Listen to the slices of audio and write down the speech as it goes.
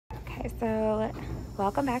So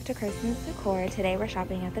welcome back to Christmas Decor. Today we're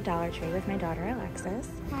shopping at the Dollar Tree with my daughter Alexis.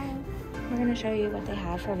 Hi. We're going to show you what they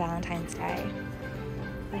have for Valentine's Day.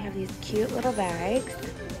 They have these cute little bags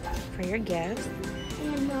for your gifts.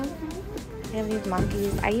 And monkeys. They have these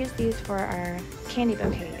monkeys. I use these for our candy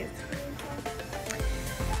bouquets.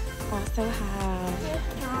 Also have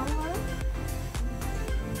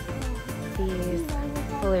these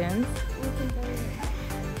balloons.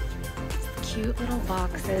 Cute little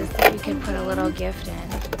boxes that you can put a little gift in.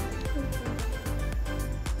 Okay,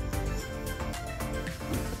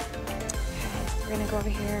 so we're gonna go over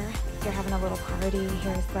here. You're having a little party.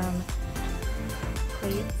 Here's some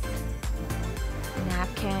plates,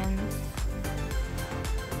 napkins,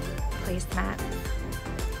 placemats.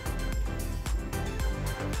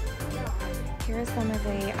 Here's some of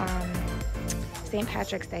the St.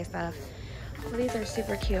 Patrick's Day stuff. Well, these are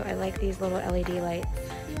super cute. I like these little LED lights.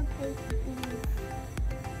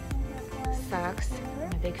 Socks.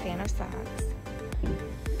 I'm a big fan of socks.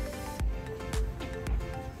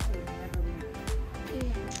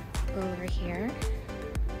 Go over here.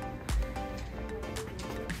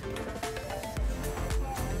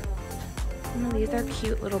 Some of these are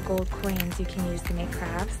cute little gold coins you can use to make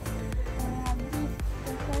crafts.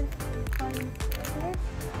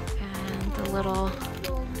 And the little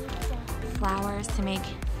flowers to make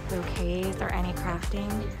bouquets or any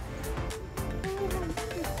crafting.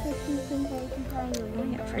 Oh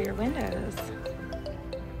yeah, for your windows.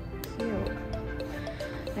 Cute.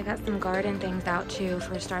 I got some garden things out too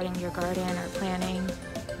for starting your garden or planting.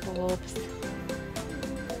 Bulbs.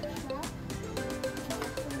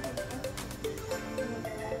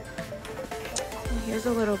 Oh, here's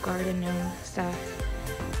a little garden gnome stuff.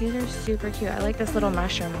 These are super cute. I like this little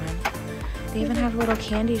mushroom one. They even have a little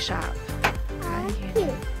candy shop.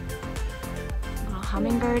 Little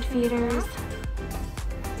hummingbird feeders.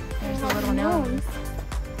 There's a little gnomes.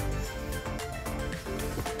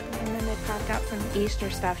 And then they popped out some Easter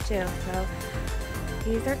stuff too. So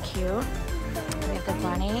these are cute. We have the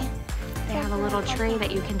bunny. They have a little tree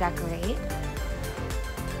that you can decorate.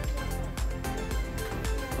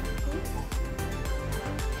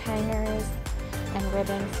 Hangers and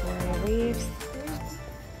ribbons for your leaves.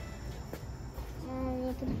 And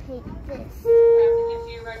you can paint this.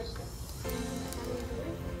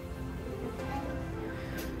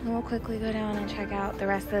 And we'll quickly go down and check out the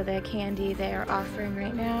rest of the candy they are offering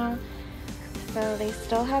right now. So they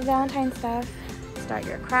still have Valentine stuff. Start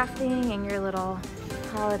your crafting and your little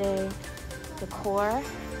holiday decor.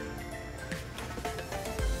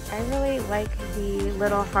 I really like the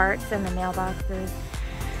little hearts in the mailboxes,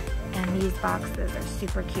 and these boxes are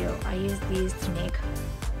super cute. I use these to make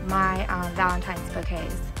my Valentine's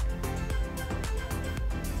bouquets.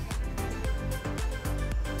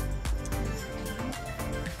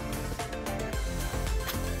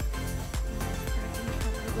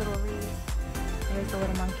 Little wreaths. There's the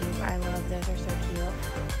little monkeys. I love those. They're so cute.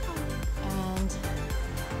 And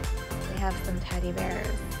they have some teddy bears.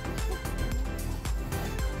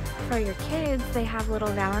 For your kids, they have little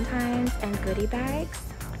Valentines and goodie bags.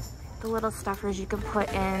 The little stuffers you can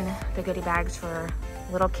put in the goodie bags for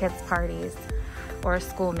little kids' parties or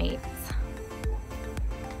school meets.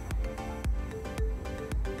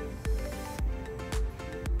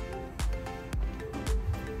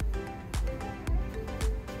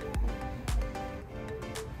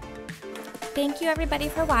 Thank you everybody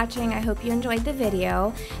for watching. I hope you enjoyed the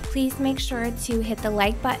video. Please make sure to hit the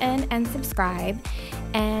like button and subscribe.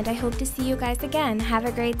 And I hope to see you guys again. Have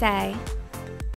a great day.